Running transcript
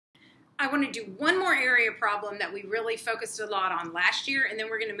I want to do one more area problem that we really focused a lot on last year, and then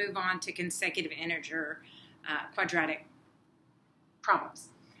we're going to move on to consecutive integer quadratic problems.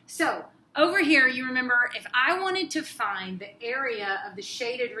 So over here, you remember if I wanted to find the area of the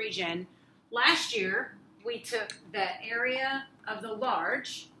shaded region, last year we took the area of the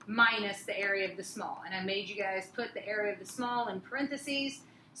large minus the area of the small. And I made you guys put the area of the small in parentheses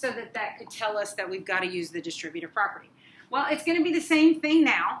so that that could tell us that we've got to use the distributive property. Well, it's going to be the same thing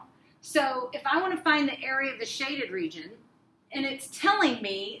now. So if I want to find the area of the shaded region, and it's telling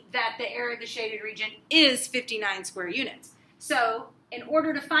me that the area of the shaded region is 59 square units. So in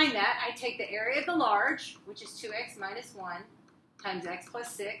order to find that, I take the area of the large, which is 2x minus 1 times x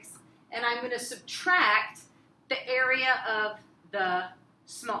plus 6, and I'm going to subtract the area of the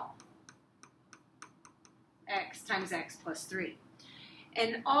small, x times x plus 3.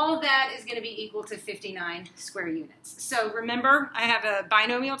 And all that is going to be equal to 59 square units. So remember, I have a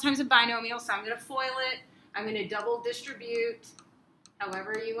binomial times a binomial, so I'm going to FOIL it. I'm going to double distribute,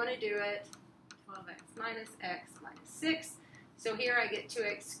 however you want to do it, 12x minus x minus 6. So here I get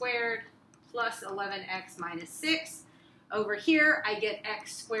 2x squared plus 11x minus 6. Over here, I get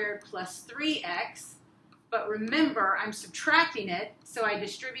x squared plus 3x. But remember, I'm subtracting it, so I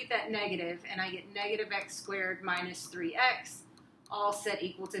distribute that negative, and I get negative x squared minus 3x, all set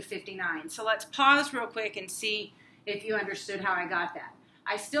equal to 59. So let's pause real quick and see if you understood how I got that.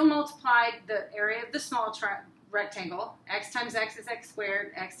 I still multiplied the area of the small rectangle. X times x is x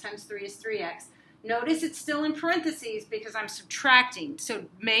squared, x times 3 is 3x. Notice it's still in parentheses because I'm subtracting, so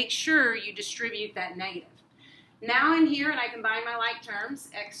make sure you distribute that negative. Now I'm here and I combine my like terms,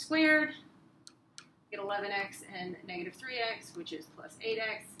 x squared, get 11x and negative 3x, which is plus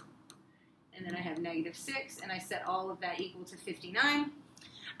 8x. And then I have negative 6, and I set all of that equal to 59.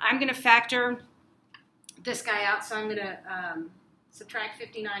 I'm going to factor this guy out, so I'm going to subtract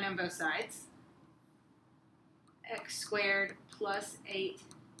 59 on both sides. X squared plus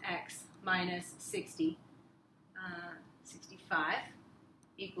 8x minus 65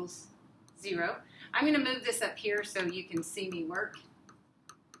 equals 0. I'm going to move this up here so you can see me work.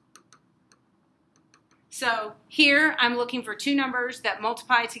 So here I'm looking for two numbers that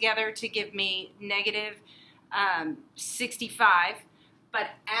multiply together to give me negative 65, but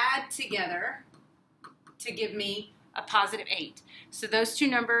add together to give me a positive 8. So those two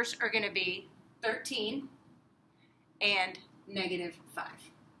numbers are going to be 13 and negative 5.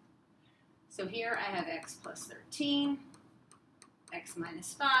 So here I have x plus 13, x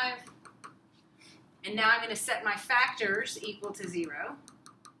minus 5, and now I'm going to set my factors equal to 0.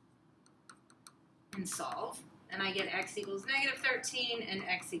 And solve, and I get x equals negative 13 and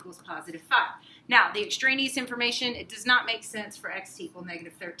x equals positive 5. Now, the extraneous information, it does not make sense for x to equal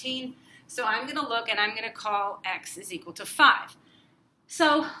negative 13, so I'm going to look and I'm going to call x is equal to 5.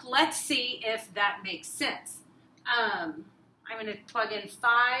 So let's see if that makes sense. I'm going to plug in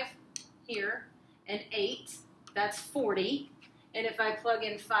 5 here and 8, that's 40, and if I plug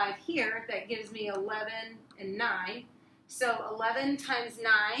in 5 here, that gives me 11 and 9. So 11 times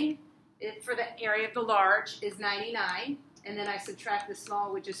 9 for the area of the large is 99, and then I subtract the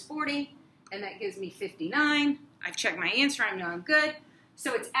small, which is 40, and that gives me 59. I've checked my answer, I know I'm good.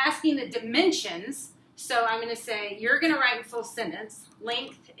 So it's asking the dimensions, so I'm going to say, you're going to write in full sentence,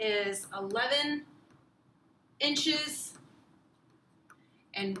 length is 11 inches,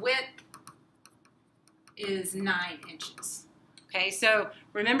 and width is 9 inches. Okay, so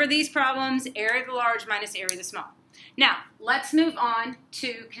remember these problems, area of the large minus area of the small. Now, let's move on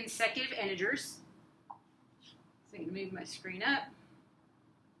to consecutive integers. So I'm going to move my screen up,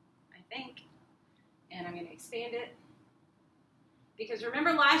 I think, and I'm going to expand it. Because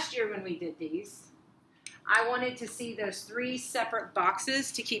remember last year when we did these, I wanted to see those 3 separate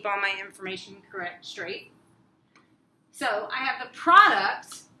boxes to keep all my information straight. So I have the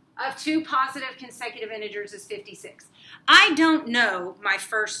product of 2 positive consecutive integers is 56. I don't know my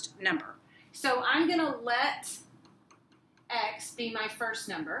first number. So I'm going to let x be my first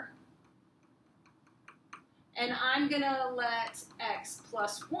number, and I'm going to let x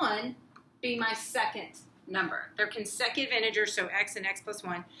plus 1 be my second number. They're consecutive integers, so x and x plus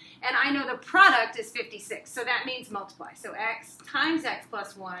 1, and I know the product is 56, so that means multiply. So x times x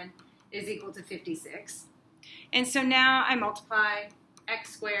plus 1 is equal to 56, and so now I multiply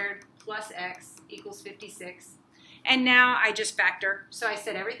x squared plus x equals 56, and now I just factor. So I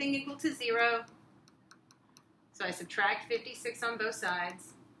set everything equal to 0. So I subtract 56 on both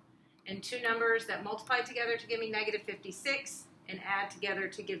sides, and 2 numbers that multiply together to give me negative 56 and add together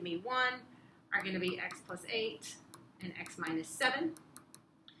to give me 1 are going to be x plus 8 and x minus 7.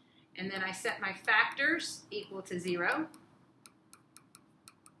 And then I set my factors equal to 0.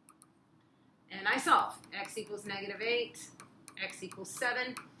 and I solve. X equals -8, X equals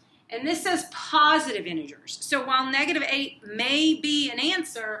 7. And this says positive integers. So while -8 may be an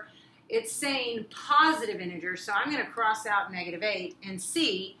answer, it's saying positive integers. So I'm going to cross out -8 and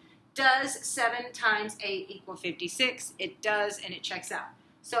see, does 7 times 8 equal 56? It does, and it checks out.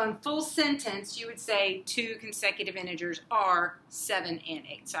 So in full sentence, you would say 2 consecutive integers are 7 and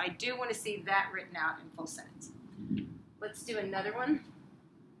 8. So I do want to see that written out in full sentence. Let's do another one.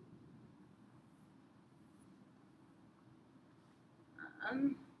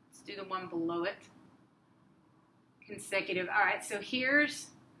 Let's do the one below it. Consecutive. All right, so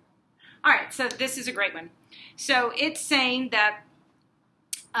all right, so this is a great one. So it's saying that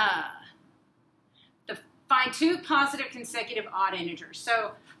find 2 positive consecutive odd integers.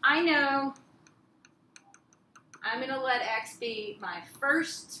 So I know I'm going to let X be my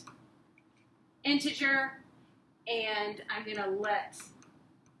first integer, and I'm going to let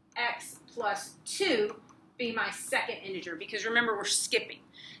X plus 2 be my second integer, because remember, we're skipping.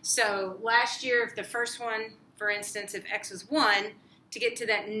 So last year, if the first one, for instance, if X was 1, to get to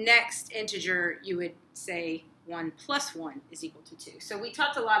that next integer, you would say 1 plus 1 is equal to 2. So we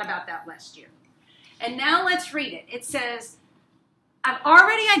talked a lot about that last year. And now let's read it. It says, I've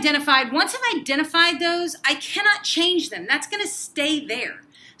already identified, once I've identified those, I cannot change them. That's going to stay there.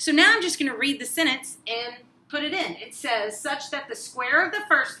 So now I'm just going to read the sentence and put it in. It says, such that the square of the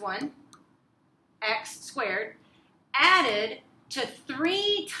first one, x squared, added to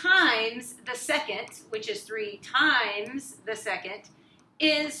 3 times the second, which is 3 times the second,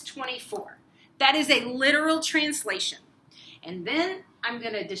 is 24. That is a literal translation. And then I'm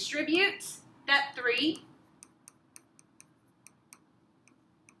going to distribute that 3.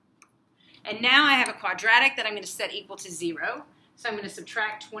 And now I have a quadratic that I'm going to set equal to 0. So I'm going to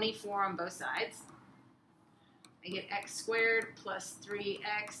subtract 24 on both sides. I get x squared plus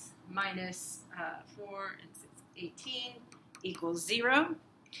 3x minus 4 and 6, 18 equals 0.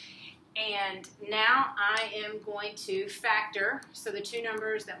 And now I am going to factor. So the two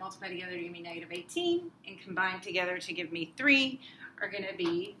numbers that multiply together to give me -18 and combine together to give me 3 are going to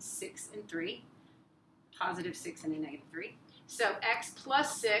be 6 and 3, positive 6 and a -3. So x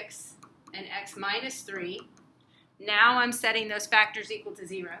plus 6 and x minus 3. Now I'm setting those factors equal to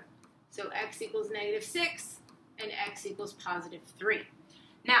 0. So x equals -6 and x equals positive 3.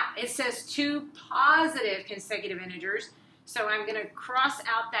 Now, it says 2 positive consecutive integers, so I'm going to cross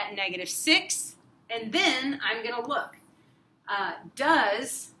out that -6, and then I'm going to look.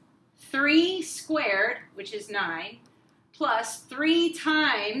 Does 3 squared, which is 9, plus 3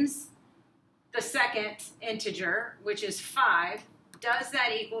 times the second integer, which is 5, does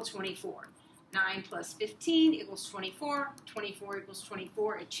that equal 24? 9 plus 15 equals 24. 24 equals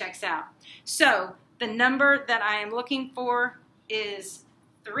 24. It checks out. So the number that I am looking for is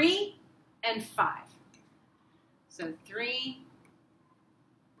 3 and 5. So 3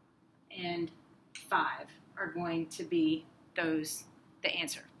 and 5 are going to be the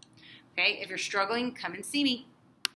answer. Okay, if you're struggling, come and see me.